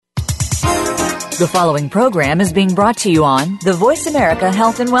The following program is being brought to you on the Voice America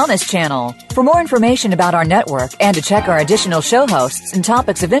Health and Wellness Channel. For more information about our network and to check our additional show hosts and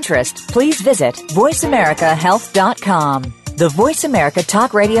topics of interest, please visit voiceamericahealth.com. The Voice America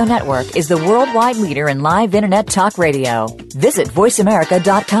Talk Radio Network is the worldwide leader in live Internet talk radio. Visit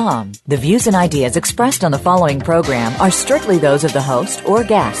voiceamerica.com. The views and ideas expressed on the following program are strictly those of the host or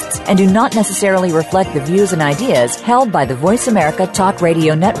guests and do not necessarily reflect the views and ideas held by the Voice America Talk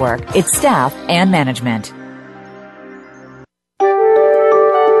Radio Network, its staff, and management.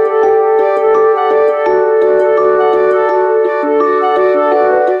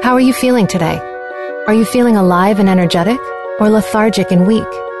 How are you feeling today? Are you feeling alive and energetic? Or lethargic and weak?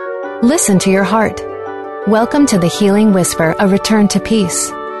 Listen to your heart. Welcome to the Healing Whisper, a return to peace.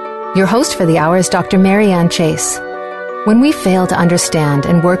 Your host for the hour is Dr. Marianne Chase. When we fail to understand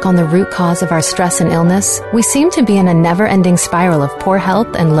and work on the root cause of our stress and illness, we seem to be in a never-ending spiral of poor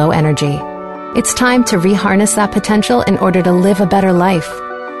health and low energy. It's time to reharness that potential in order to live a better life.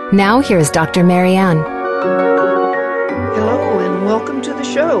 Now, here's Dr. Marianne. Hello and welcome to the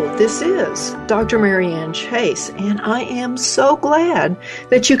show. This is Dr. Marianne Chase, and I am so glad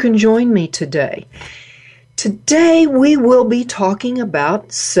that you can join me today. Today we will be talking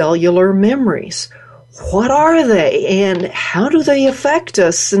about cellular memories. What are they and how do they affect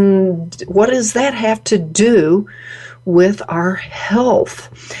us, and what does that have to do with our health?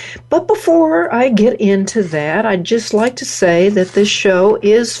 But before I get into that, I'd just like to say that this show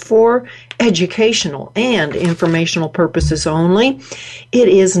is for educational and informational purposes only. It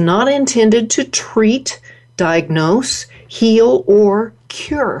is not intended to treat, diagnose, heal, or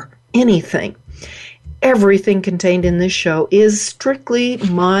cure anything. Everything contained in this show is strictly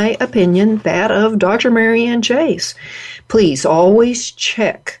my opinion, that of Dr. Marianne Chase. Please always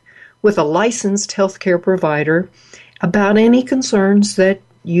check with a licensed healthcare provider about any concerns that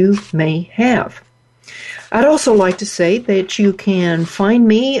you may have. I'd also like to say that you can find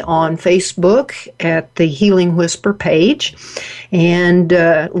me on Facebook at the Healing Whisper page, and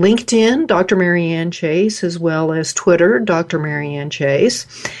LinkedIn, Dr. Marianne Chase, as well as Twitter, Dr. Marianne Chase,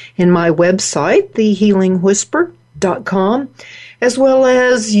 and my website, thehealingwhisper.com, as well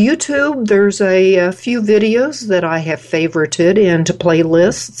as YouTube. There's a few videos that I have favorited into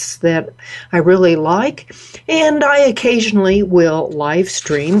playlists that I really like, and I occasionally will live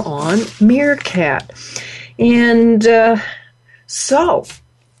stream on Meerkat. And so,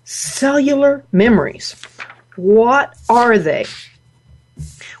 cellular memories. What are they?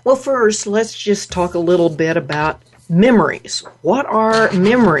 Well, first, let's just talk a little bit about memories. What are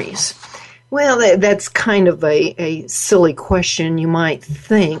memories? Well, that's kind of a silly question. You might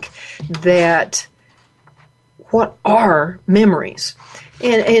think that, what are memories?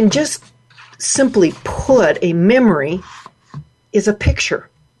 And just simply put, a memory is a picture.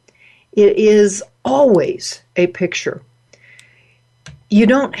 It is always a picture. You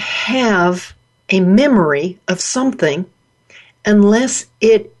don't have a memory of something unless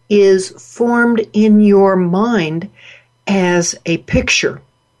it is formed in your mind as a picture.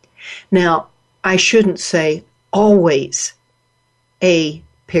 Now, I shouldn't say always a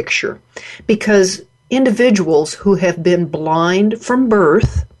picture, because individuals who have been blind from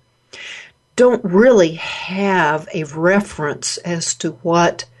birth don't really have a reference as to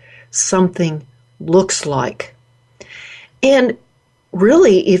what something looks like. And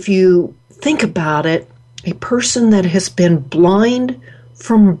really, if you think about it, a person that has been blind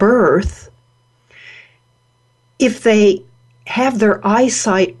from birth, if they have their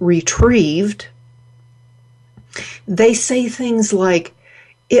eyesight retrieved, they say things like,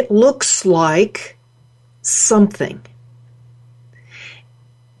 it looks like something,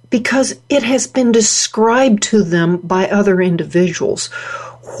 because it has been described to them by other individuals.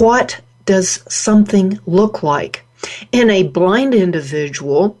 What does something look like? And a blind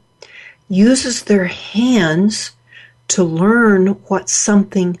individual uses their hands to learn what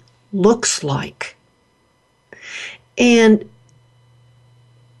something looks like. And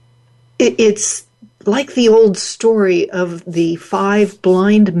it's like the old story of the 5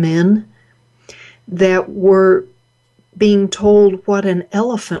 blind men that were being told what an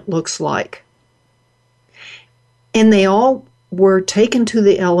elephant looks like. And they all were taken to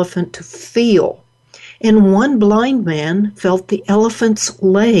the elephant to feel. And one blind man felt the elephant's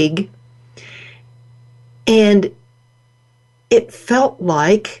leg, and it felt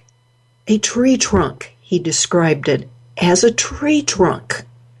like a tree trunk. He described it as a tree trunk.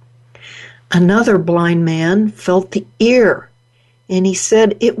 Another blind man felt the ear, and he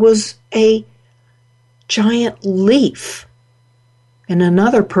said it was a giant leaf. And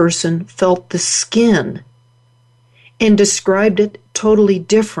another person felt the skin and described it totally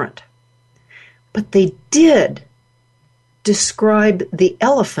different. but they did describe the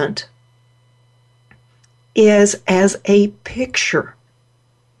elephant is as a picture.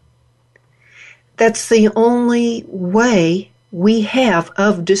 That's the only way we have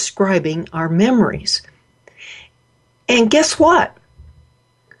of describing our memories. And guess what?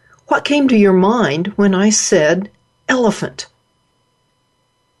 What came to your mind when I said elephant?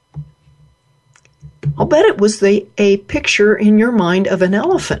 I'll bet it was a picture in your mind of an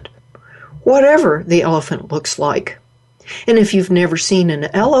elephant, whatever the elephant looks like. And if you've never seen an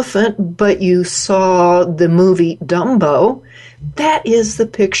elephant, but you saw the movie Dumbo, that is the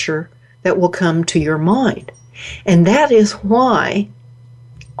picture that will come to your mind. And that is why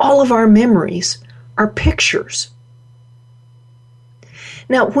all of our memories are pictures.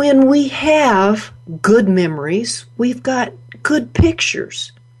 Now, when we have good memories, we've got good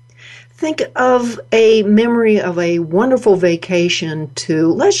pictures. Think of a memory of a wonderful vacation to,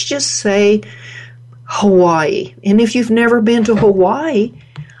 let's just say, Hawaii. And if you've never been to Hawaii,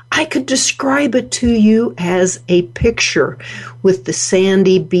 I could describe it to you as a picture with the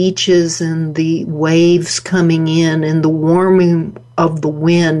sandy beaches and the waves coming in and the warming of the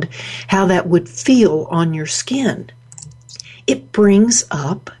wind, how that would feel on your skin. It brings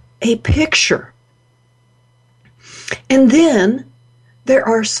up a picture. And then there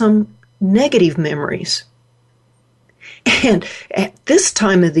are some negative memories. And at this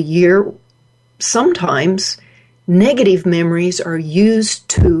time of the year, sometimes negative memories are used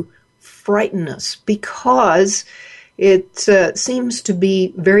to frighten us because it seems to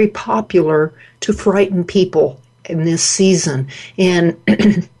be very popular to frighten people in this season. And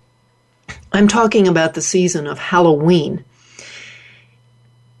I'm talking about the season of Halloween.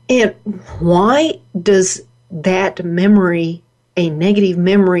 And why does that memory, a negative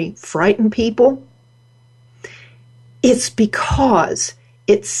memory, frighten people? It's because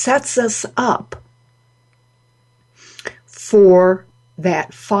it sets us up for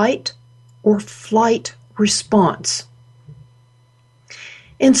that fight or flight response.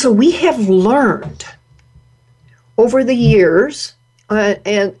 And so we have learned over the years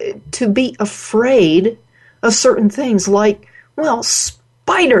and to be afraid of certain things like, well,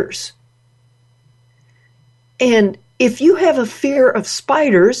 spiders. And if you have a fear of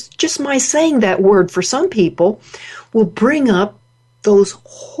spiders, just my saying that word for some people will bring up those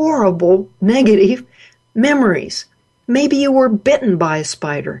horrible negative memories. Maybe you were bitten by a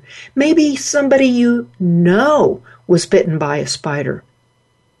spider. Maybe somebody you know was bitten by a spider.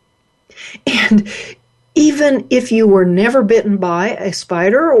 And even if you were never bitten by a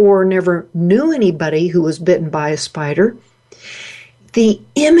spider or never knew anybody who was bitten by a spider, the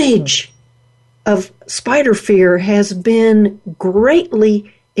image of spider fear has been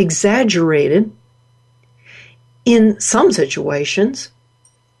greatly exaggerated in some situations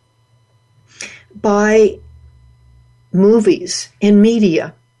by movies and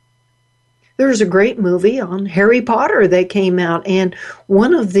media. There's a great movie on Harry Potter that came out, and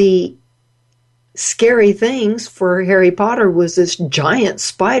one of the scary things for Harry Potter was this giant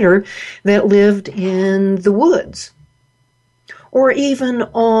spider that lived in the woods. Or even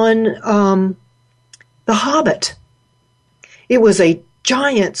on The Hobbit. It was a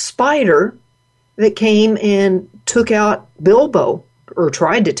giant spider that came and took out Bilbo, or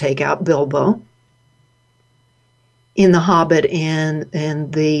tried to take out Bilbo, in The Hobbit and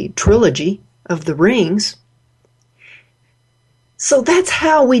the trilogy of the Rings. So that's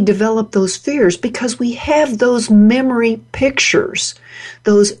how we develop those fears, because we have those memory pictures,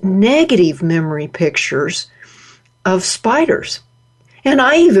 those negative memory pictures of spiders. And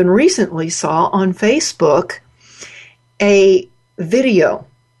I even recently saw on Facebook a video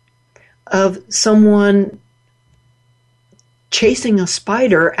of someone chasing a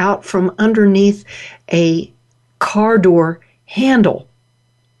spider out from underneath a car door handle.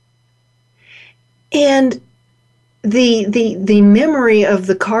 And the memory of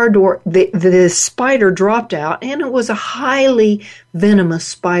the car door, the spider dropped out, and it was a highly venomous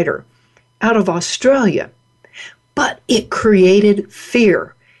spider out of Australia. But it created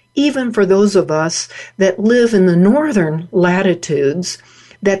fear, even for those of us that live in the northern latitudes,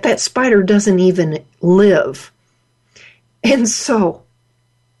 that spider doesn't even live. And so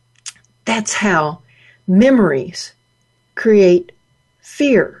that's how memories create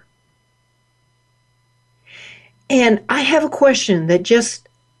fear. And I have a question that just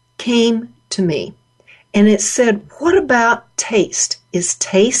came to me, and it said, what about taste? Is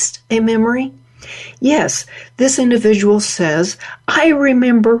taste a memory? Yes, this individual says, I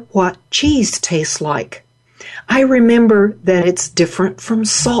remember what cheese tastes like. I remember that it's different from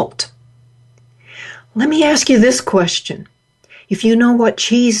salt. Let me ask you this question. If you know what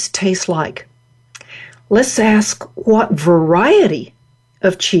cheese tastes like, let's ask what variety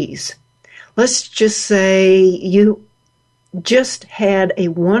of cheese. Let's just say you just had a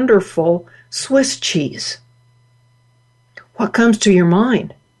wonderful Swiss cheese. What comes to your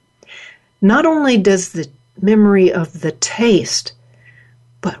mind? Not only does the memory of the taste,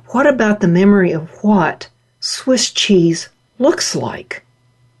 but what about the memory of what Swiss cheese looks like?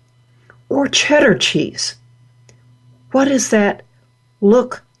 Or cheddar cheese? What does that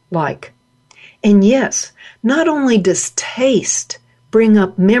look like? And yes, not only does taste bring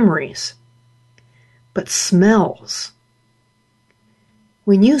up memories, but smells.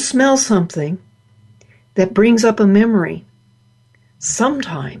 When you smell something that brings up a memory,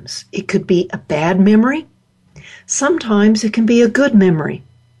 sometimes it could be a bad memory, sometimes it can be a good memory.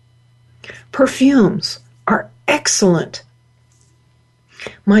 Perfumes are excellent.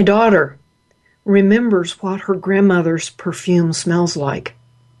 My daughter remembers what her grandmother's perfume smells like.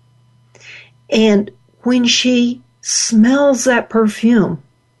 And when she smells that perfume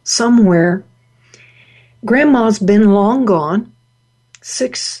somewhere, Grandma's been long gone,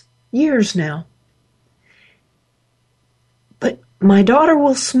 6 years now. But my daughter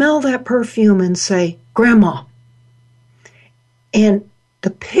will smell that perfume and say, Grandma. And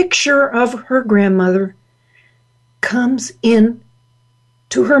the picture of her grandmother comes in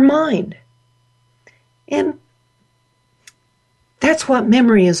to her mind. And that's what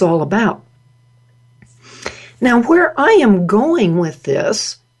memory is all about. Now, where I am going with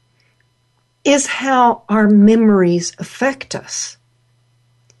this is how our memories affect us.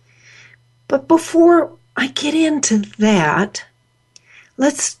 But before I get into that,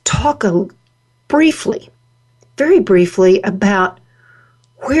 let's talk briefly, very briefly, about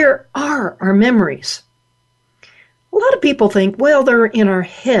where are our memories. A lot of people think, well, they're in our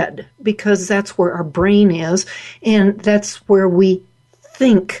head because that's where our brain is, and that's where we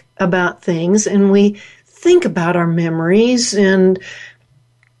think about things, and we think about our memories, and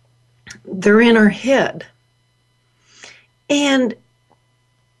they're in our head. And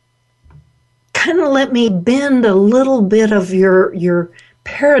kind of let me bend a little bit of your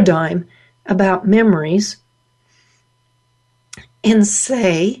paradigm about memories and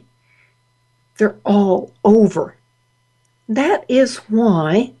say they're all over. That is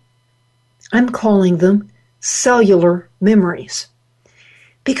why I'm calling them cellular memories,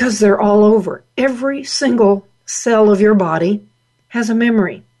 because they're all over. Every single cell of your body has a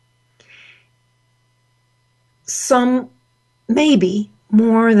memory. Some maybe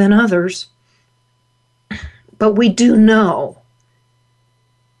more than others, but we do know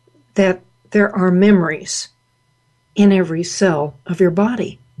that there are memories in every cell of your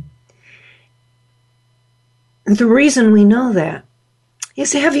body. The reason we know that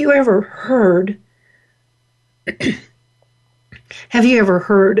is, have you ever heard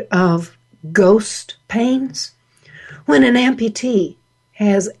of ghost pains? When an amputee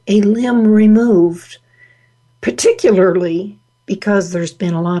has a limb removed, particularly because there's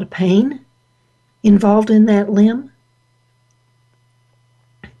been a lot of pain involved in that limb,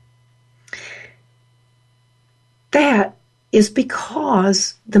 that is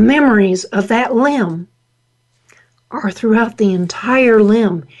because the memories of that limb are throughout the entire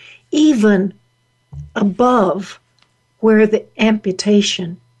limb, even above where the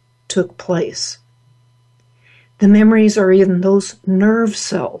amputation took place. The memories are in those nerve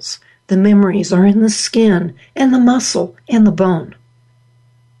cells. The memories are in the skin and the muscle and the bone.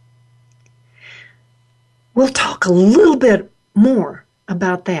 We'll talk a little bit more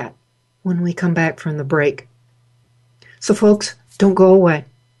about that when we come back from the break. So folks, don't go away.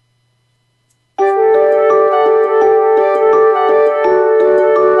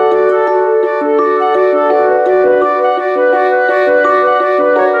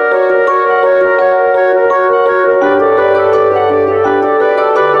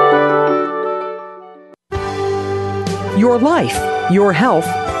 Your life, your health,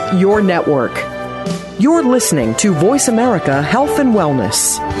 your network. You're listening to Voice America Health and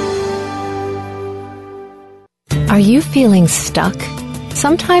Wellness. Are you feeling stuck?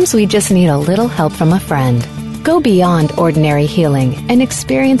 Sometimes we just need a little help from a friend. Go beyond ordinary healing and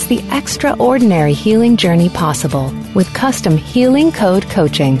experience the extraordinary healing journey possible with custom Healing Code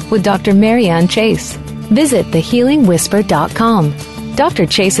Coaching with Dr. Marianne Chase. Visit thehealingwhisper.com. Dr.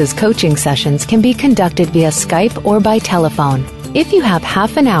 Chase's coaching sessions can be conducted via Skype or by telephone. If you have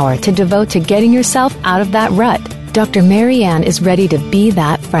half an hour to devote to getting yourself out of that rut, Dr. Marianne is ready to be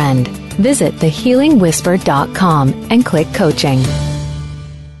that friend. Visit thehealingwhisper.com and click coaching.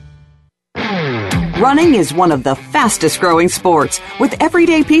 Running is one of the fastest growing sports, with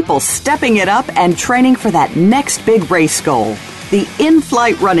everyday people stepping it up and training for that next big race goal. The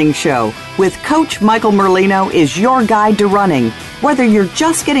In-Flight Running Show with Coach Michael Merlino is your guide to running, whether you're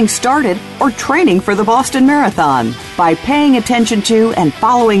just getting started or training for the Boston Marathon. By paying attention to and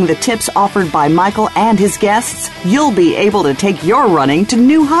following the tips offered by Michael and his guests, you'll be able to take your running to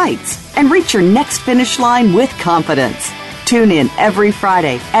new heights and reach your next finish line with confidence. Tune in every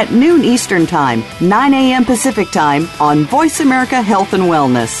Friday at noon Eastern Time, 9 a.m. Pacific Time on Voice America Health and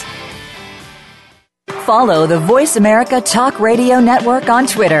Wellness. Follow the Voice America Talk Radio Network on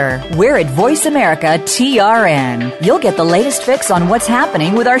Twitter. We're at Voice America TRN. You'll get the latest fix on what's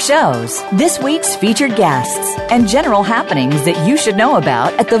happening with our shows, this week's featured guests, and general happenings that you should know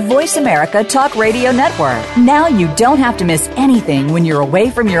about at the Voice America Talk Radio Network. Now you don't have to miss anything when you're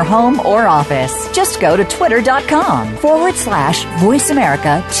away from your home or office. Just go to twitter.com/Voice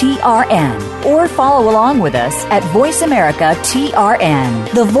America TRN or follow along with us at Voice America TRN,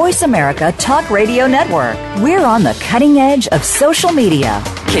 the Voice America Talk Radio Network. We're on the cutting edge of social media.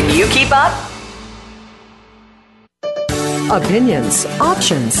 Can you keep up? Opinions,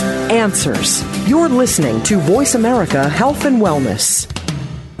 options, answers. You're listening to Voice America Health and Wellness.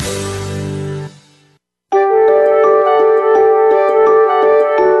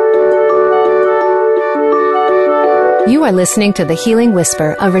 You are listening to The Healing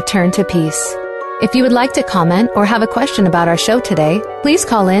Whisper, A Return to Peace. If you would like to comment or have a question about our show today, please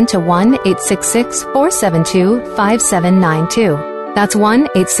call in to 1-866-472-5792. That's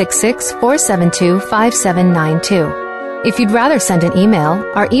 1-866-472-5792. If you'd rather send an email,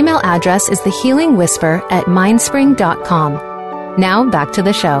 our email address is thehealingwhisper@mindspring.com. Now back to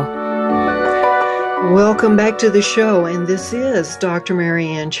the show. Welcome back to the show, and this is Dr.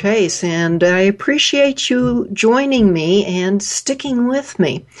 Marianne Chase, and I appreciate you joining me and sticking with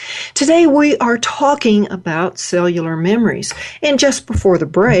me. Today we are talking about cellular memories, and just before the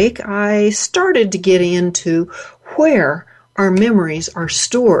break, I started to get into where our memories are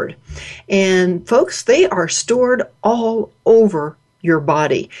stored. And folks, they are stored all over your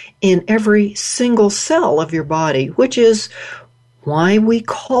body, in every single cell of your body, which is why we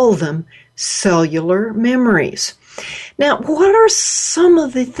call them cellular memories. Now, what are some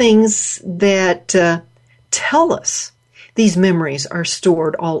of the things that tell us these memories are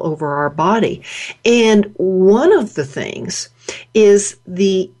stored all over our body? And one of the things is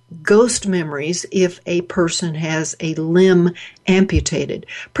the ghost memories if a person has a limb amputated,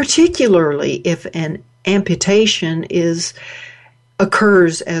 particularly if an amputation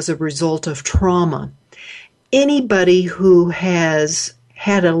occurs as a result of trauma. Anybody who has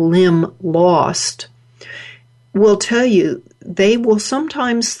had a limb lost will tell you they will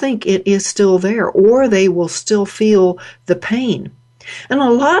sometimes think it is still there, or they will still feel the pain. And a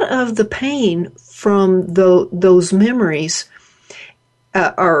lot of the pain from those memories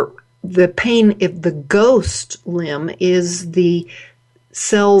are the pain if the ghost limb is the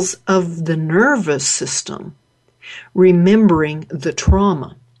cells of the nervous system remembering the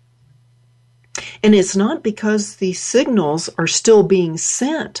trauma. And it's not because the signals are still being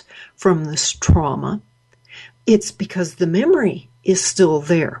sent from this trauma. It's because the memory is still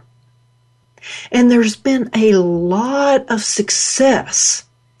there. And there's been a lot of success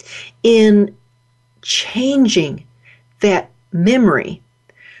in changing that memory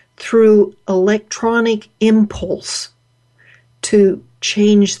through electronic impulse to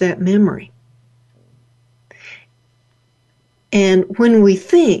change that memory. And when we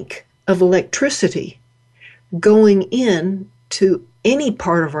think of electricity going in to any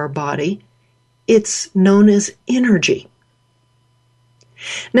part of our body, it's known as energy.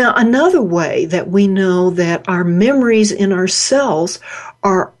 Now, another way that we know that our memories in our cells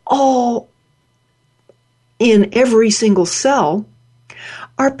are all in every single cell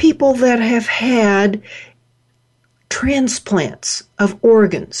are people that have had transplants of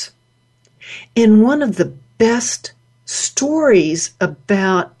organs. And one of the best stories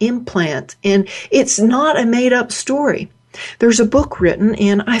about implants, and it's not a made-up story. There's a book written,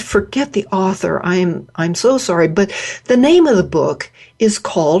 and I forget the author. I'm so sorry, but the name of the book is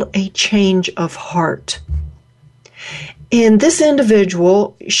called A Change of Heart. And this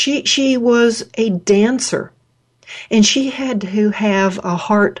individual, she was a dancer, and she had to have a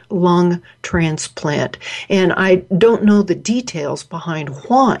heart-lung transplant. And I don't know the details behind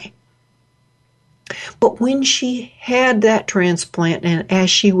why. But when she had that transplant, and as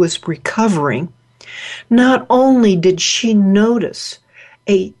she was recovering, not only did she notice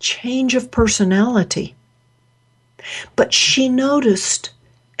a change of personality, but she noticed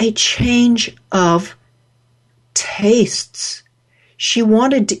a change of tastes. She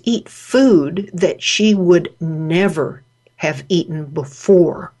wanted to eat food that she would never have eaten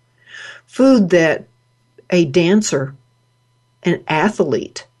before, food that a dancer an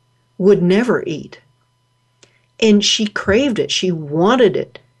athlete, would never eat. And she craved it. She wanted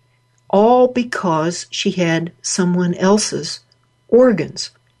it, all because she had someone else's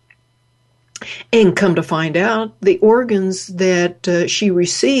organs. And come to find out, the organs that she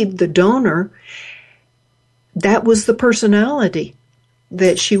received, the donor, that was the personality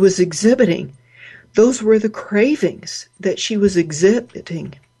that she was exhibiting. Those were the cravings that she was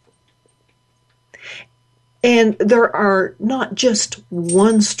exhibiting. And there are not just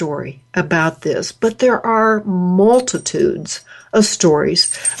one story about this, but there are multitudes of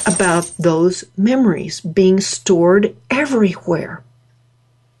stories about those memories being stored everywhere.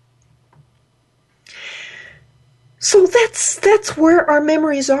 So that's where our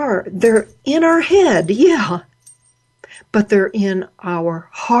memories are. They're in our head, yeah, but they're in our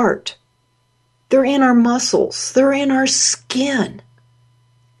heart. They're in our muscles. They're in our skin.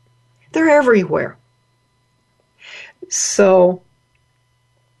 They're everywhere. So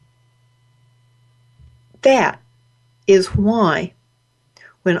that is why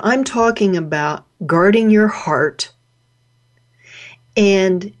when I'm talking about guarding your heart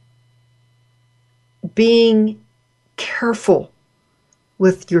and being careful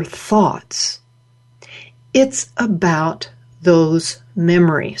with your thoughts, it's about those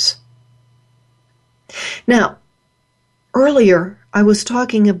memories. Now, earlier I was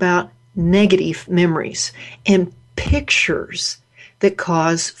talking about negative memories and pictures that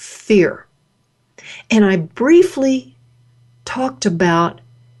cause fear. And I briefly talked about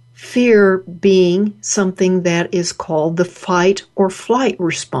fear being something that is called the fight or flight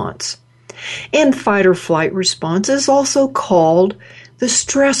response. And fight or flight response is also called the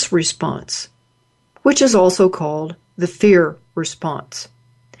stress response, which is also called the fear response.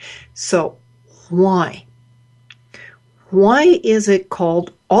 So why? Why is it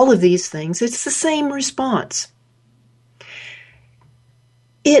called all of these things? It's the same response.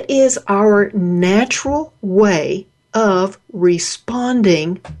 It is our natural way of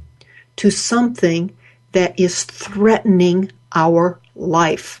responding to something that is threatening our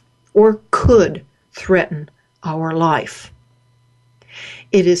life or could threaten our life.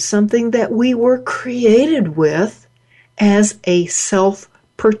 It is something that we were created with as a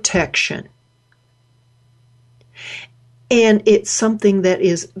self-protection. And it's something that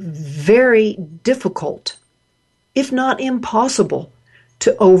is very difficult, if not impossible,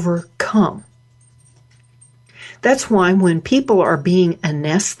 to overcome. That's why when people are being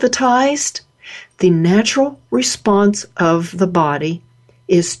anesthetized, the natural response of the body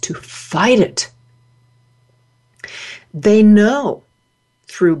is to fight it. They know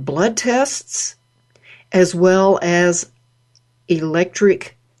through blood tests as well as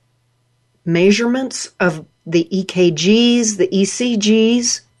electric measurements of the EKGs, the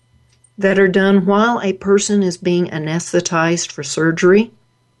ECGs that are done while a person is being anesthetized for surgery.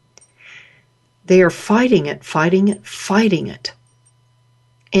 They are fighting it.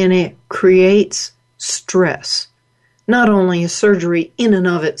 And it creates stress. Not only is surgery in and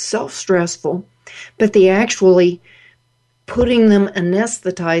of itself stressful, but the actually putting them,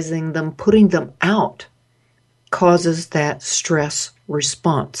 anesthetizing them, putting them out causes that stress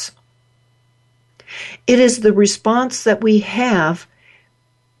response. It is the response that we have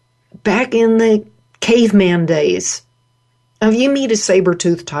back in the caveman days. If you meet a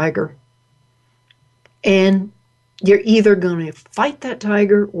saber-toothed tiger, and you're either going to fight that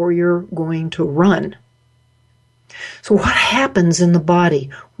tiger or you're going to run. So what happens in the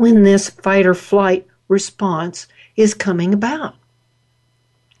body when this fight or flight response is coming about?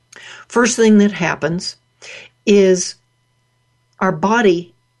 First thing that happens is our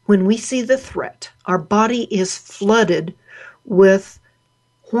body, when we see the threat, our body is flooded with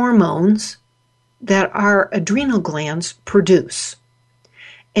hormones that our adrenal glands produce.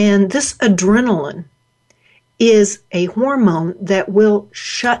 And this adrenaline is a hormone that will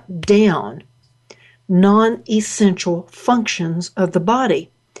shut down non-essential functions of the body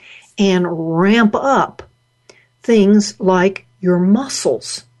and ramp up things like your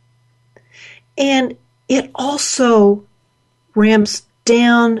muscles. And it also ramps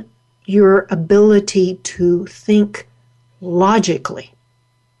down your ability to think logically.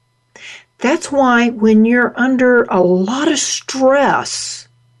 That's why when you're under a lot of stress,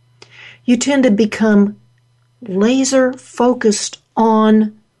 you tend to become laser focused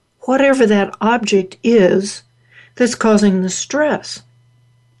on whatever that object is that's causing the stress.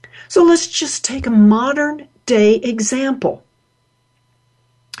 So let's just take a modern day example.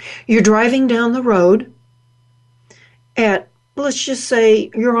 You're driving down the road at, let's just say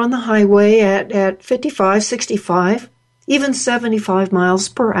you're on the highway at 55, 65, even 75 miles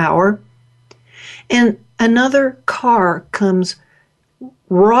per hour, and another car comes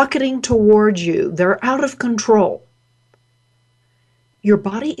rocketing towards you. They're out of control. Your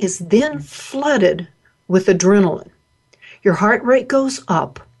body is then flooded with adrenaline. Your heart rate goes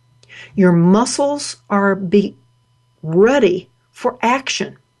up. Your muscles are ready for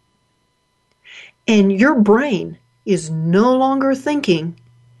action. And your brain is no longer thinking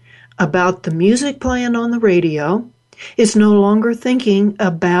about the music playing on the radio. It's no longer thinking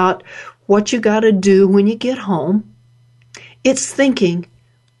about what you got to do when you get home. It's thinking,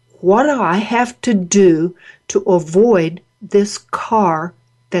 what do I have to do to avoid this car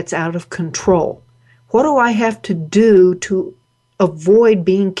that's out of control? What do I have to do to avoid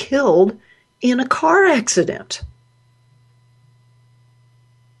being killed in a car accident?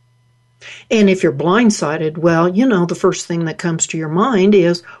 And if you're blindsided, well, you know, the first thing that comes to your mind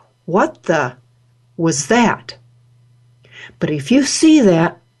is, what the was that? But if you see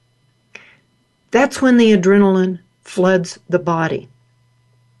that, that's when the adrenaline floods the body.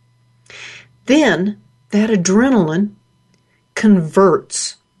 Then that adrenaline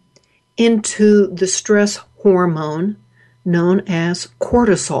converts into the stress hormone known as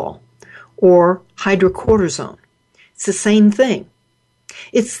cortisol or hydrocortisone. It's the same thing.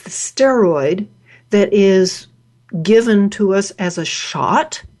 It's the steroid that is given to us as a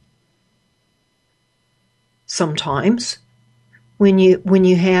shot sometimes when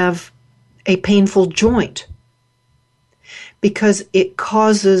you have a painful joint, because it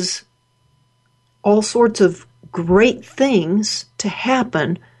causes all sorts of great things to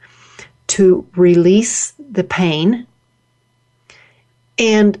happen to release the pain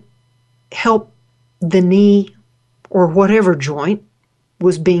and help the knee or whatever joint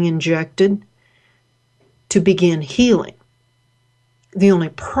was being injected to begin healing. The only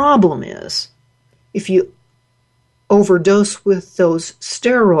problem is, if you overdose with those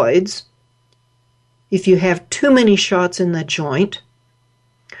steroids, if you have too many shots in the joint,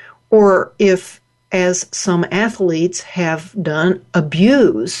 or if, as some athletes have done,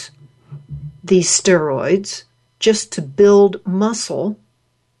 abuse these steroids just to build muscle,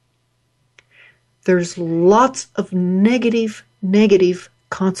 there's lots of negative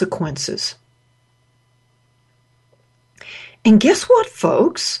consequences. And guess what,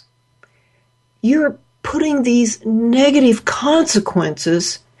 folks? You're putting these negative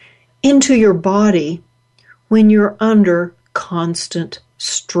consequences into your body when you're under constant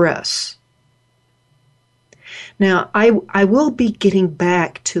stress. Now, I will be getting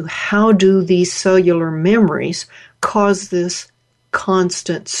back to how do these cellular memories cause this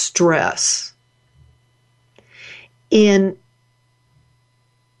constant stress in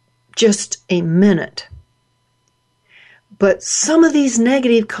just a minute. But some of these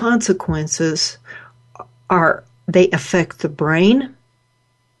negative consequences they affect the brain.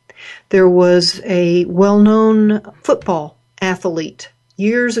 There was a well-known football athlete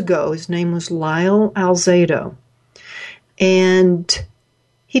years ago. His name was Lyle Alzado. And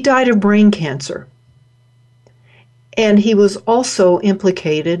he died of brain cancer. And he was also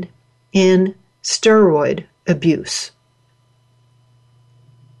implicated in steroid abuse.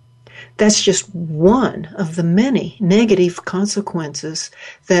 That's just one of the many negative consequences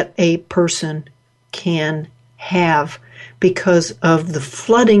that a person can have because of the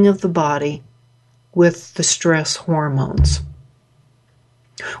flooding of the body with the stress hormones.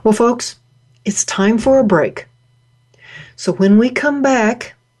 Well, folks, it's time for a break. So when we come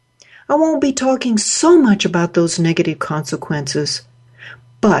back, I won't be talking so much about those negative consequences,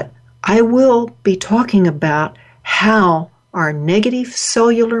 but I will be talking about how our negative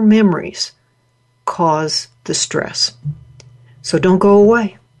cellular memories cause the stress. So don't go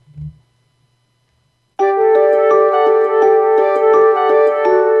away.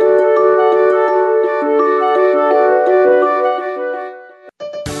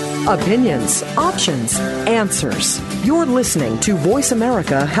 Opinions, options, answers. You're listening to Voice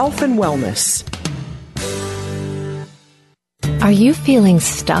America Health and Wellness. Are you feeling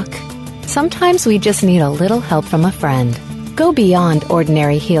stuck? Sometimes we just need a little help from a friend. Go beyond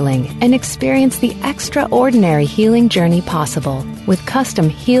ordinary healing and experience the extraordinary healing journey possible with custom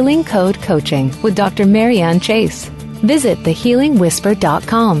Healing Code coaching with Dr. Marianne Chase. Visit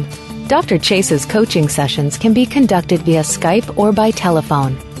thehealingwhisper.com. Dr. Chase's coaching sessions can be conducted via Skype or by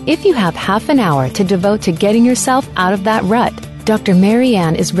telephone. If you have half an hour to devote to getting yourself out of that rut, Dr.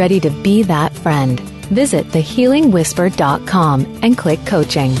 Marianne is ready to be that friend. Visit thehealingwhisper.com and click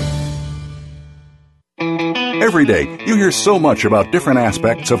coaching. Every day, you hear so much about different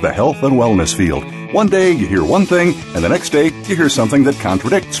aspects of the health and wellness field. One day, you hear one thing, and the next day, you hear something that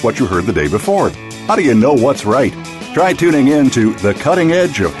contradicts what you heard the day before. How do you know what's right? Try tuning in to The Cutting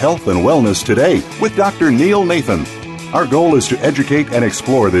Edge of Health and Wellness today with Dr. Neil Nathan. Our goal is to educate and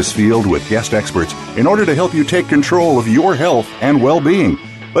explore this field with guest experts in order to help you take control of your health and well-being.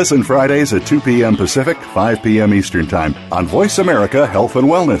 Listen Fridays at 2 p.m. Pacific, 5 p.m. Eastern Time on Voice America Health and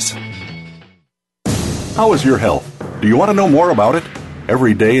Wellness. How is your health? Do you want to know more about it?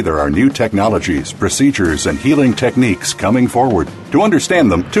 Every day there are new technologies, procedures, and healing techniques coming forward. To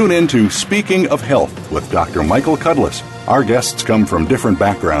understand them, tune in to Speaking of Health with Dr. Michael Cudlis. Our guests come from different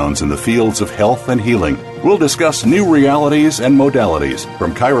backgrounds in the fields of health and healing. We'll discuss new realities and modalities,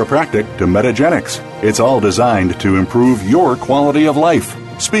 from chiropractic to metagenics. It's all designed to improve your quality of life.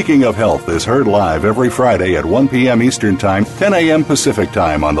 Speaking of Health is heard live every Friday at 1 p.m. Eastern Time, 10 a.m. Pacific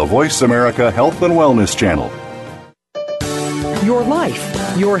Time on the Voice America Health and Wellness Channel. Your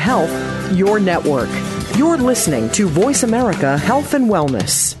life, your health, your network. You're listening to Voice America Health and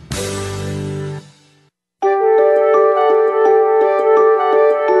Wellness.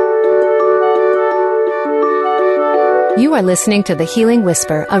 You are listening to The Healing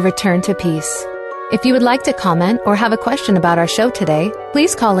Whisper, A Return to Peace. If you would like to comment or have a question about our show today,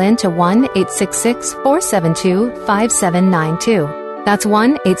 please call in to 1-866-472-5792. That's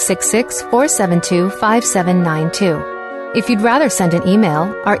 1-866-472-5792. If you'd rather send an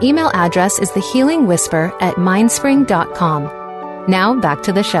email, our email address is thehealingwhisper@mindspring.com. Now back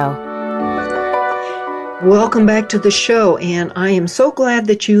to the show. Welcome back to the show, and I am so glad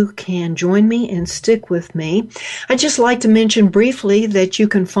that you can join me and stick with me. I'd just like to mention briefly that you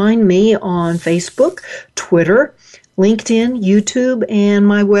can find me on Facebook, Twitter, LinkedIn, YouTube, and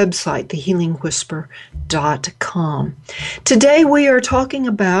my website, thehealingwhisper.com. Today we are talking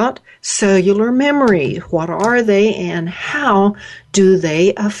about cellular memory. What are they and how do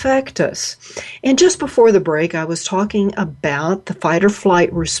they affect us? And just before the break, I was talking about the fight or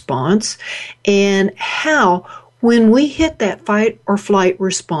flight response and how when we hit that fight or flight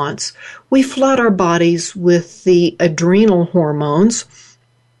response, we flood our bodies with the adrenal hormones,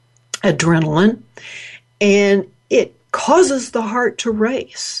 adrenaline, and it causes the heart to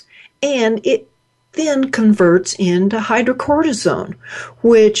race, and it then converts into hydrocortisone,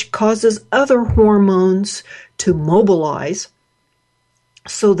 which causes other hormones to mobilize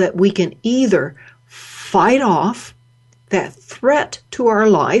so that we can either fight off that threat to our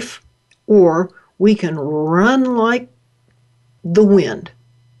life or we can run like the wind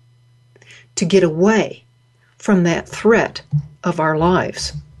to get away from that threat of our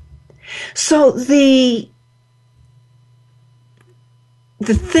lives. So the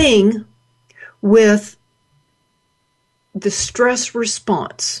thing with the stress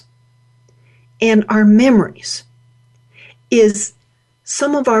response and our memories is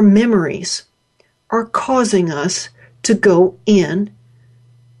some of our memories are causing us to go in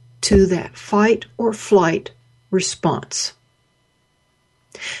to that fight or flight response.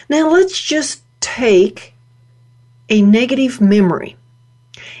 Now let's just take a negative memory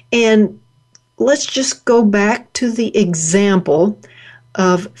and let's just go back to the example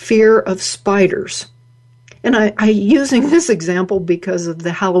of fear of spiders. And I'm using this example because of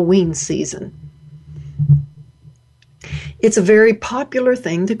the Halloween season. It's a very popular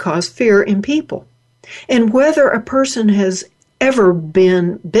thing to cause fear in people. And whether a person has ever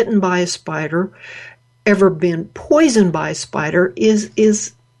been bitten by a spider, ever been poisoned by a spider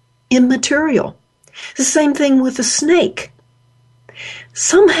is immaterial. The same thing with a snake.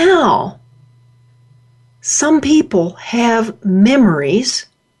 Somehow, some people have memories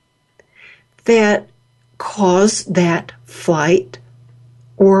that cause that fight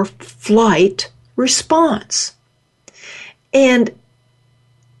or flight response. And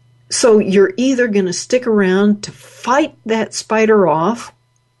so you're either going to stick around to fight that spider off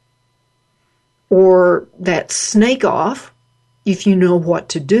or that snake off if you know what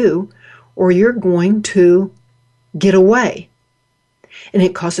to do, or you're going to get away. And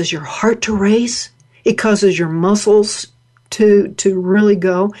it causes your heart to race. It causes your muscles to really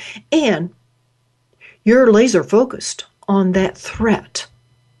go, and you're laser focused on that threat.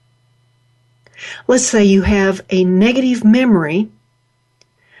 Let's say you have a negative memory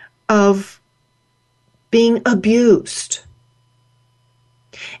of being abused,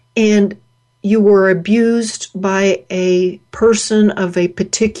 and you were abused by a person of a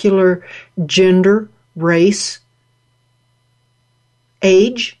particular gender, race,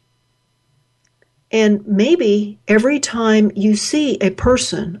 age. And maybe every time you see a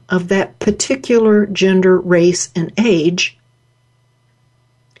person of that particular gender, race, and age,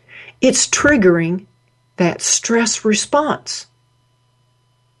 it's triggering that stress response.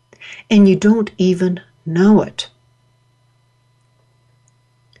 And you don't even know it.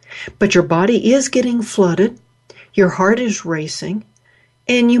 But your body is getting flooded. Your heart is racing,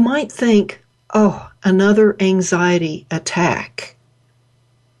 and you might think, oh, another anxiety attack.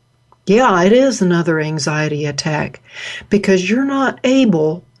 Yeah, it is another anxiety attack because you're not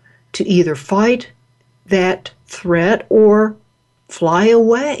able to either fight that threat or fly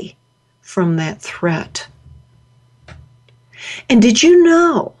away from that threat. And did you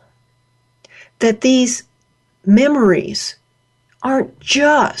know that these memories aren't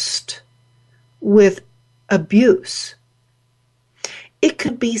just with abuse? It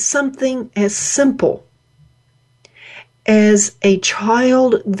could be something as simple as a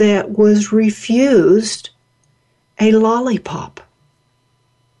child that was refused a lollipop.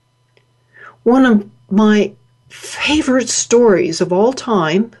 One of my favorite stories of all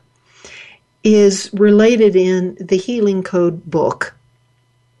time is related in the Healing Code book,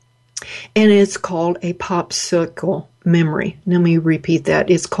 and it's called a popsicle memory. Let me repeat that.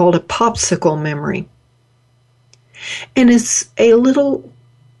 It's called a popsicle memory. And it's a little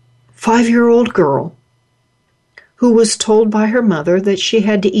 5-year-old girl who was told by her mother that she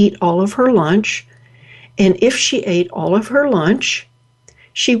had to eat all of her lunch, and if she ate all of her lunch,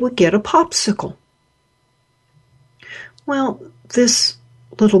 she would get a popsicle. Well, this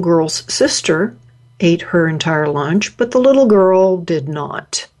little girl's sister ate her entire lunch, but the little girl did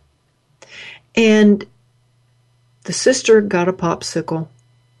not. And the sister got a popsicle,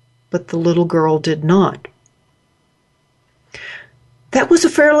 but the little girl did not. That was a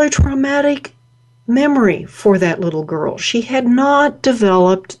fairly traumatic memory for that little girl. She had not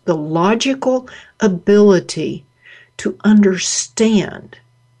developed the logical ability to understand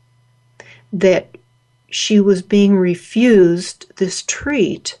that she was being refused this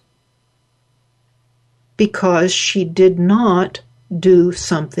treat because she did not do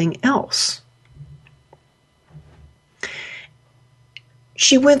something else.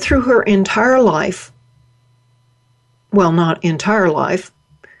 She went through her entire life, well, not entire life,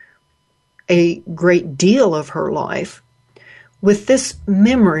 a great deal of her life, with this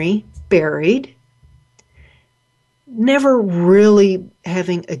memory buried, never really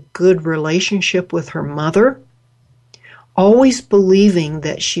having a good relationship with her mother, always believing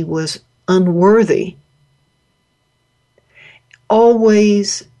that she was unworthy,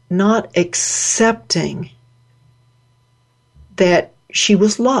 always not accepting that she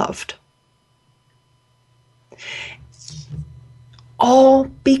was loved. All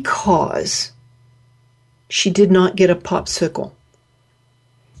because she did not get a popsicle.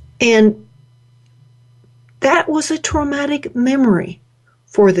 And that was a traumatic memory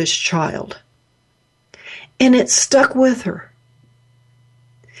for this child. And it stuck with her.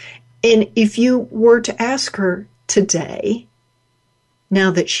 And if you were to ask her today, now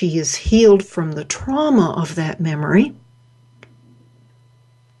that she is healed from the trauma of that memory,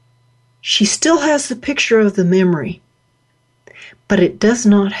 she still has the picture of the memory, but it does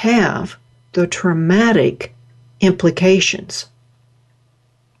not have the traumatic implications.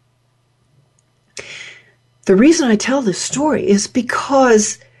 The reason I tell this story is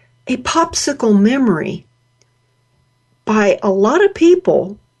because a popsicle memory by a lot of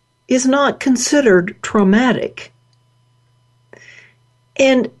people is not considered traumatic.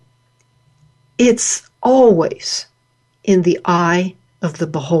 And it's always in the eye of the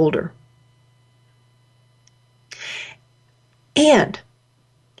beholder. And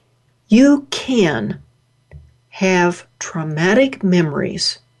you can have traumatic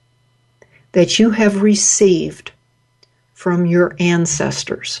memories that you have received from your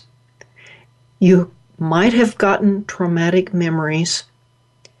ancestors. You might have gotten traumatic memories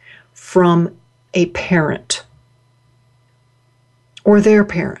from a parent or their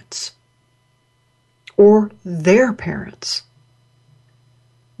parents or their parents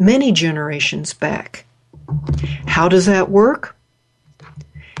many generations back. How does that work?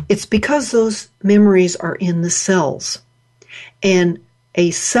 It's because those memories are in the cells. And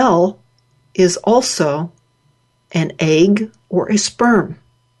a cell is also an egg or a sperm.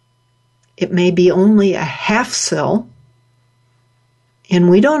 It may be only a half cell, and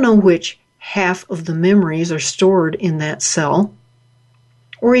we don't know which half of the memories are stored in that cell,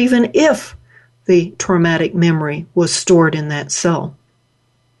 or even if the traumatic memory was stored in that cell.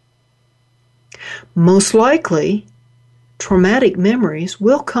 Most likely, traumatic memories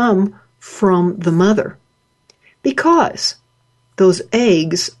will come from the mother because those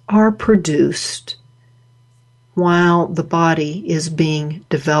eggs are produced while the body is being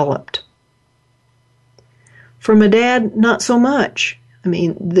developed. From a dad, not so much. I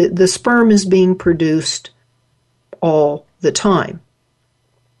mean, the sperm is being produced all the time.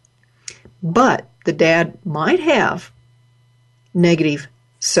 But the dad might have negative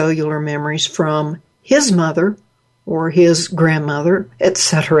cellular memories from his mother or his grandmother,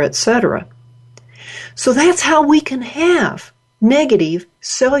 etc., etc. So that's how we can have negative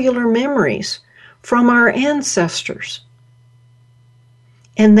cellular memories from our ancestors.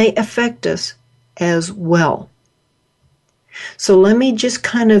 And they affect us as well. So let me just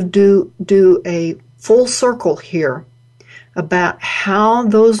kind of do a full circle here about how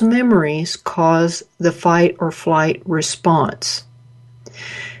those memories cause the fight or flight response.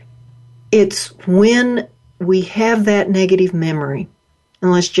 It's when we have that negative memory,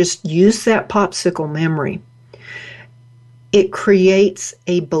 and let's just use that popsicle memory, it creates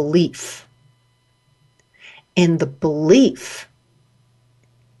a belief. And the belief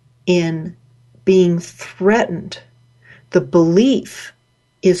in being threatened, the belief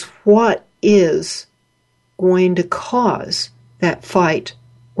is what is going to cause that fight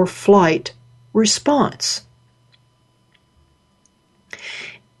or flight response.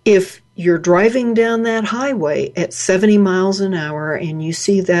 If you're driving down that highway at 70 miles an hour and you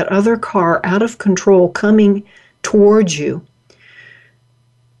see that other car out of control coming towards you,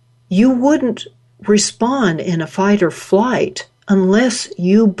 you wouldn't respond in a fight or flight unless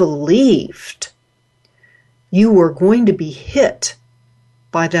you believed you were going to be hit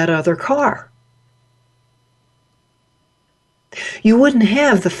by that other car. You wouldn't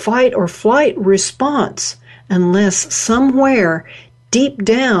have the fight or flight response unless somewhere deep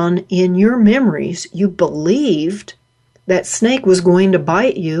down in your memories you believed that snake was going to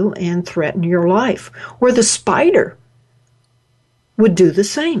bite you and threaten your life, or the spider would do the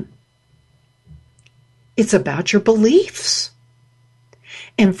same. It's about your beliefs.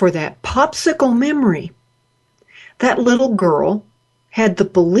 And for that popsicle memory, that little girl had the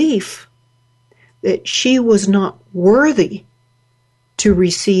belief that she was not worthy to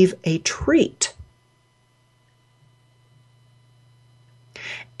receive a treat.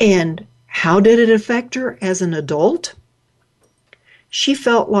 And how did it affect her as an adult? She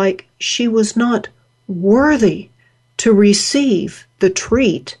felt like she was not worthy to receive the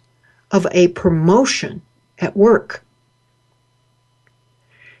treat of a promotion at work.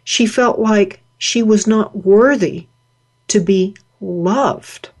 She felt like she was not worthy to be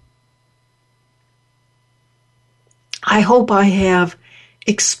loved. I hope I have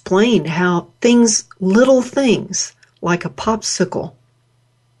explained how little things like a popsicle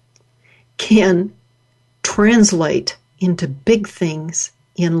can translate into big things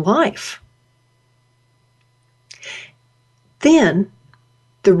in life. Then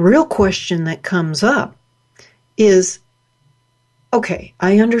the real question that comes up is, okay,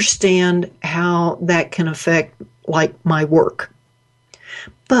 I understand how that can affect like my work,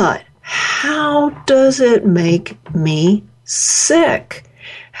 but how does it make me sick?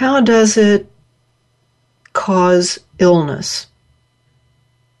 How does it cause illness?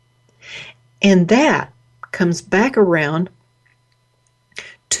 And that comes back around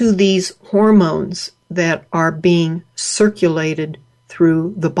to these hormones that are being circulated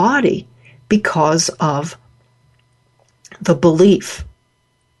through the body because of the belief.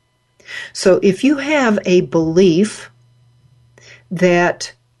 So if you have a belief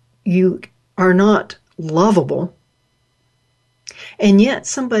that you are not lovable, and yet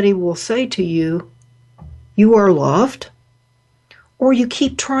somebody will say to you, you are loved, or you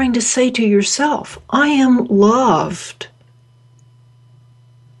keep trying to say to yourself, I am loved,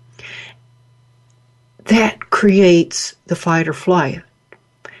 that creates the fight or flight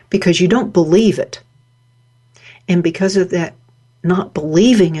because you don't believe it. And because of that not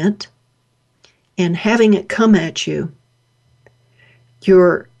believing it and having it come at you,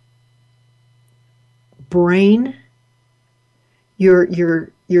 your brain, your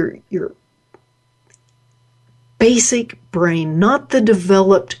basic brain, not the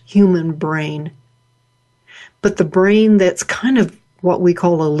developed human brain, but the brain that's kind of what we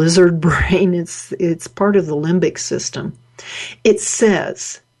call a lizard brain. It's part of the limbic system. It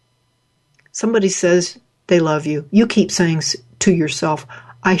says, somebody says they love you. You keep saying to yourself,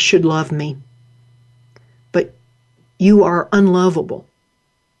 I should love me. But you are unlovable.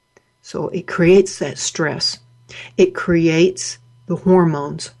 So it creates that stress. It creates the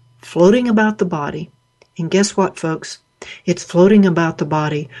hormones floating about the body. And guess what, folks? It's floating about the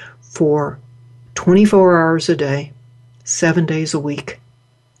body for 24 hours a day, 7 days a week.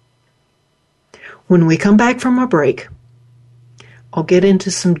 When we come back from a break, I'll get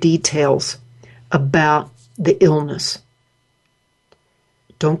into some details about the illness.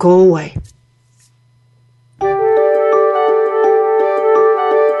 Don't go away.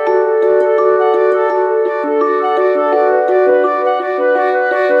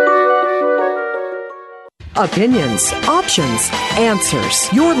 Opinions, options, answers.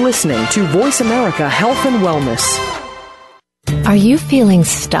 You're listening to Voice America Health and Wellness. Are you feeling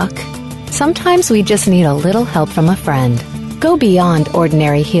stuck? Sometimes we just need a little help from a friend. Go beyond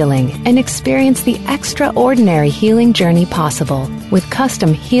ordinary healing and experience the extraordinary healing journey possible with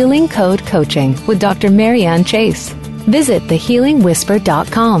custom Healing Code coaching with Dr. Marianne Chase. Visit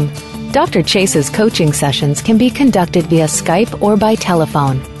thehealingwhisper.com. Dr. Chase's coaching sessions can be conducted via Skype or by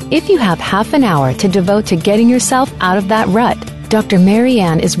telephone. If you have half an hour to devote to getting yourself out of that rut, Dr.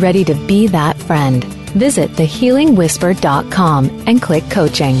 Marianne is ready to be that friend. Visit thehealingwhisper.com and click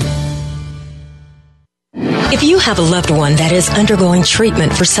coaching. If you have a loved one that is undergoing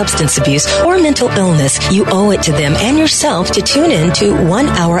treatment for substance abuse or mental illness, you owe it to them and yourself to tune in to 1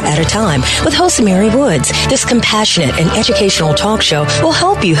 Hour at a Time with host Mary Woods. This compassionate and educational talk show will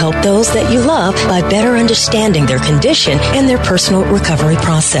help you help those that you love by better understanding their condition and their personal recovery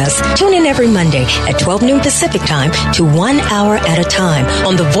process. Tune in every Monday at 12 noon Pacific Time to 1 Hour at a Time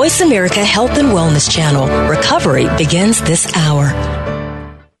on the Voice America Health and Wellness channel. Recovery begins this hour.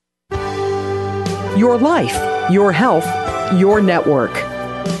 Your life, your health, your network.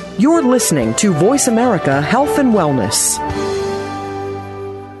 You're listening to Voice America Health and Wellness.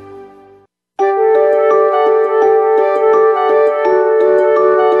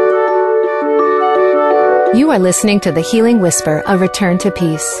 You are listening to The Healing Whisper, A Return to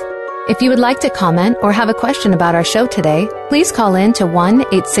Peace. If you would like to comment or have a question about our show today, please call in to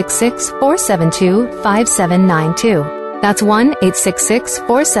 1-866-472-5792. That's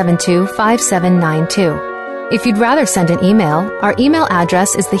 1-866-472-5792. If you'd rather send an email, our email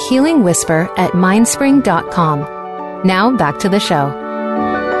address is thehealingwhisper@mindspring.com. Now back to the show.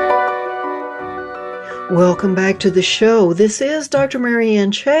 Welcome back to the show. This is Dr.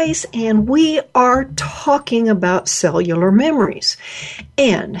 Marianne Chase, and we are talking about cellular memories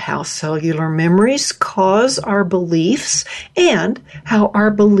and how cellular memories cause our beliefs and how our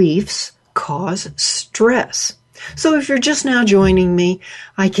beliefs cause stress. So if you're just now joining me,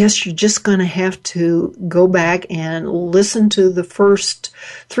 I guess you're just going to have to go back and listen to the first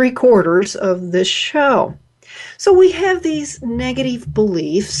 3/4 of this show. So we have these negative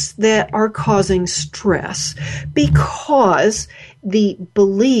beliefs that are causing stress because the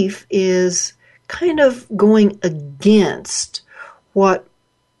belief is kind of going against what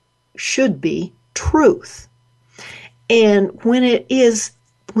should be truth. And when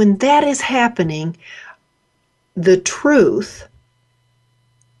that is happening, the truth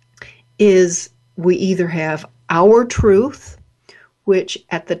is we either have our truth, which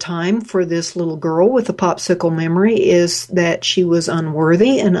at the time for this little girl with a popsicle memory is that she was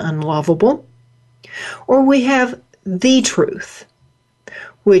unworthy and unlovable, or we have the truth,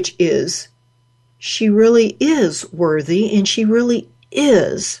 which is she really is worthy and she really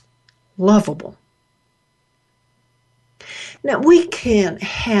is lovable. Now, we can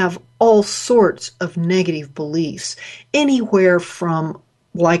have all sorts of negative beliefs, anywhere from,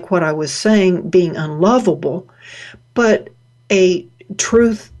 like what I was saying, being unlovable, but a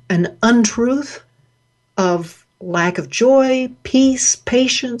truth, an untruth of lack of joy, peace,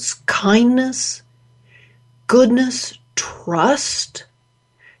 patience, kindness, goodness, trust.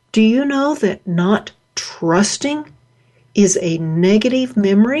 Do you know that not trusting is a negative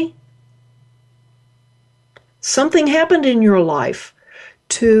memory? Something happened in your life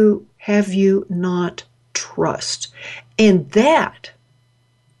to have you not trust. And that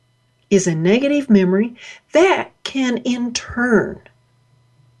is a negative memory that can in turn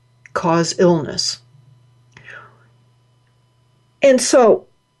cause illness. And so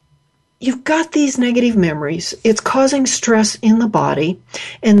you've got these negative memories. It's causing stress in the body,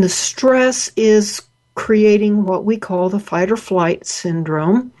 and the stress is creating what we call the fight or flight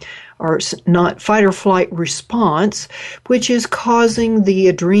syndrome, or not fight or flight response, which is causing the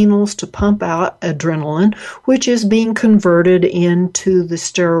adrenals to pump out adrenaline, which is being converted into the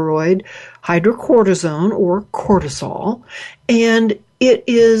steroid hydrocortisone or cortisol, and it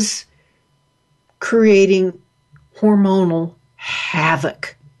is creating hormonal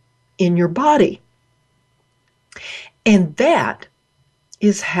havoc in your body. And that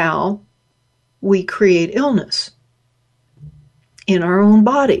is how we create illness in our own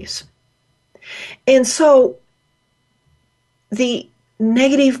bodies. And so the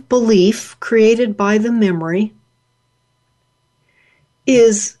negative belief created by the memory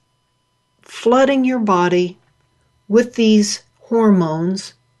is flooding your body with these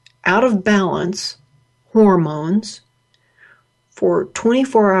hormones, out of balance hormones, for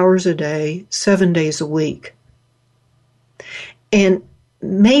 24 hours a day, 7 days a week. And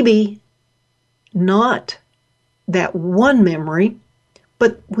maybe not that one memory,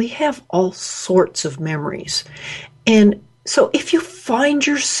 But we have all sorts of memories. And so if you find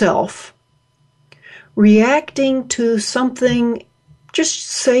yourself reacting to something, just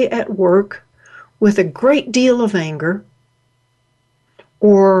say at work, with a great deal of anger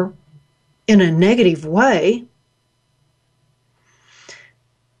or in a negative way,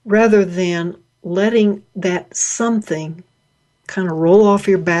 rather than letting that something kind of roll off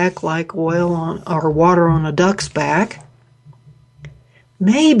your back like oil on or water on a duck's back,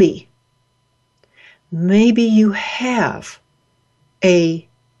 maybe you have a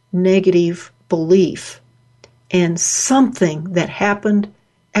negative belief and something that happened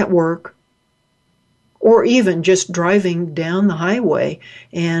at work, or even just driving down the highway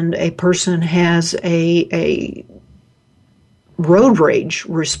and a person has a road rage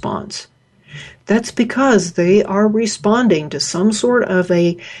response. That's because they are responding to some sort of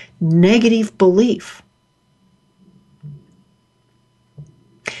a negative belief.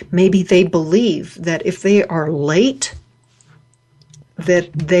 Maybe they believe that if they are late,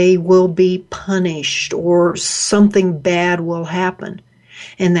 that they will be punished or something bad will happen.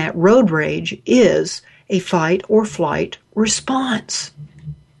 And that road rage is a fight or flight response.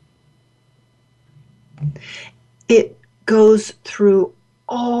 It goes through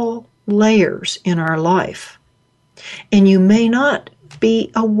all layers in our life, and you may not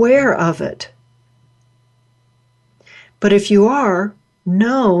be aware of it. But if you are,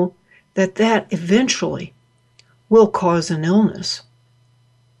 know that that eventually will cause an illness.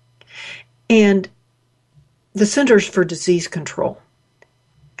 And the Centers for Disease Control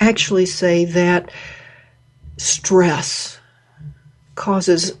actually say that stress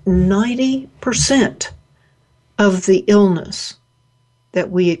causes 90% of the illness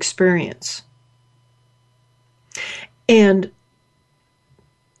that we experience. And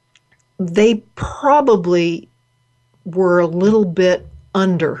they probably were a little bit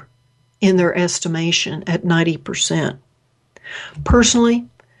under in their estimation at 90%. Personally,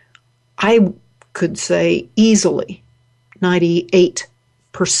 I could say easily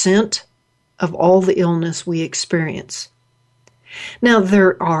 98% of all the illness we experience. Now,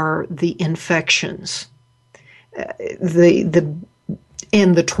 there are the infections,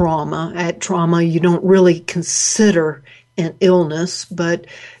 and the trauma. At trauma, you don't really consider an illness, but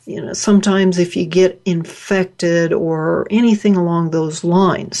sometimes if you get infected or anything along those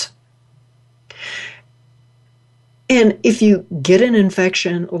lines. And if you get an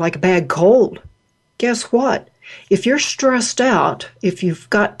infection like a bad cold, guess what? If you're stressed out, if you've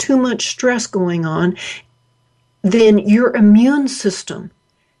got too much stress going on, then your immune system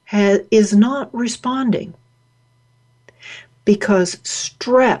is not responding, because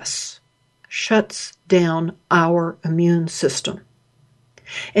stress shuts down our immune system.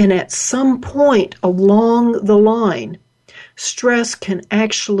 And at some point along the line, stress can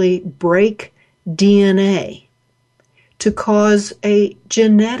actually break DNA to cause a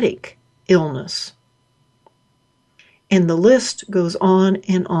genetic illness. And the list goes on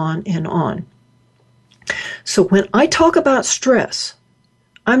and on and on. So when I talk about stress,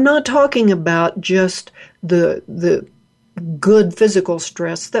 I'm not talking about just the good physical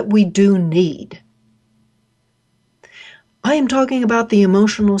stress that we do need. I am talking about the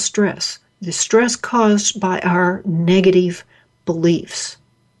emotional stress, the stress caused by our negative beliefs.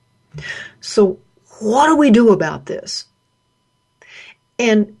 So what do we do about this?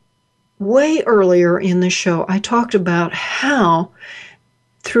 And way earlier in the show, I talked about how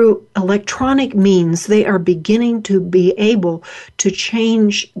through electronic means they are beginning to be able to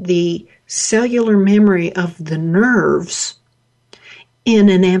change the cellular memory of the nerves in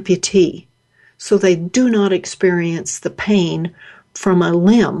an amputee, so they do not experience the pain from a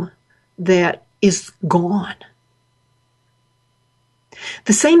limb that is gone.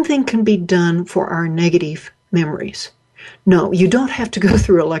 The same thing can be done for our negative memories. No, you don't have to go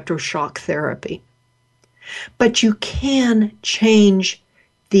through electroshock therapy, but you can change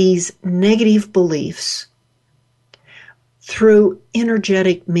these negative beliefs through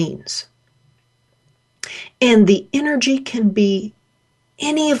energetic means. And the energy can be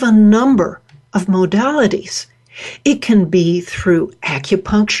any of a number of modalities. It can be through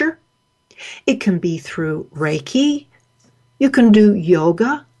acupuncture. It can be through Reiki. You can do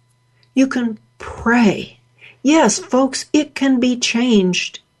yoga. You can pray. Yes, folks, it can be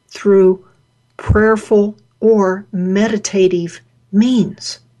changed through prayerful or meditative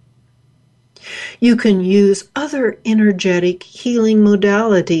means. You can use other energetic healing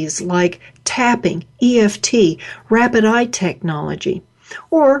modalities like tapping, EFT, rapid eye technology,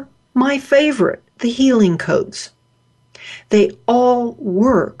 or my favorite, the healing codes. They all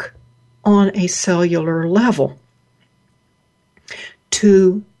work on a cellular level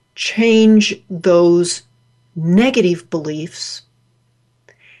to change those negative beliefs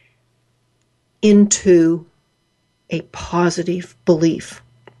into a positive belief,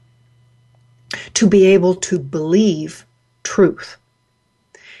 to be able to believe truth.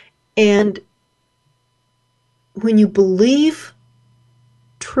 And when you believe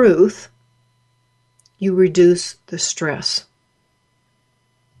truth, you reduce the stress.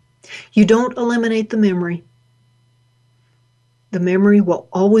 You don't eliminate the memory. The memory will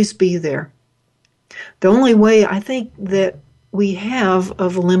always be there. The only way I think that we have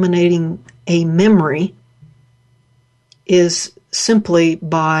of eliminating a memory is simply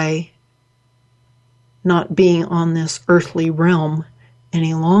by not being on this earthly realm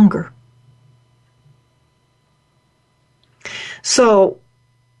any longer. So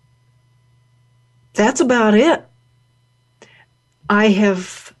that's about it. I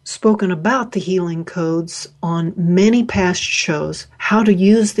have spoken about the healing codes on many past shows, how to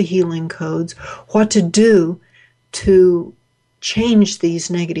use the healing codes, what to do to change these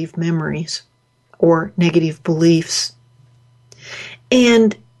negative memories or negative beliefs.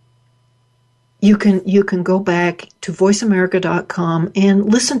 And you can go back to voiceamerica.com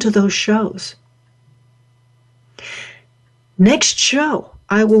and listen to those shows. Next show,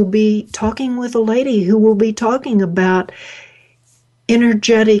 I will be talking with a lady who will be talking about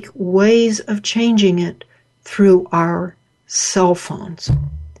energetic ways of changing it through our cell phones.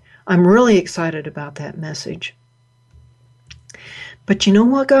 I'm really excited about that message. But you know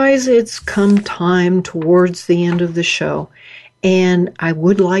what, guys? It's come time towards the end of the show. And I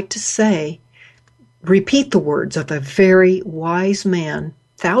would like to repeat the words of a very wise man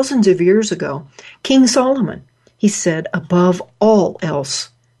thousands of years ago, King Solomon. He said, above all else,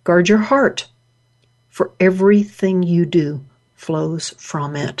 guard your heart, for everything you do flows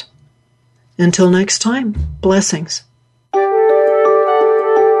from it. Until next time, blessings.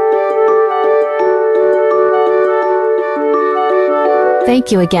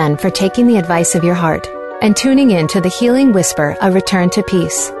 Thank you again for taking the advice of your heart and tuning in to the Healing Whisper, A Return to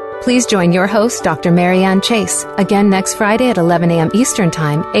Peace. Please join your host, Dr. Marianne Chase, again next Friday at 11 a.m. Eastern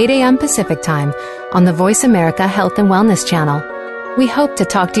Time, 8 a.m. Pacific Time, on the Voice America Health and Wellness Channel. We hope to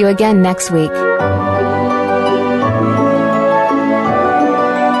talk to you again next week.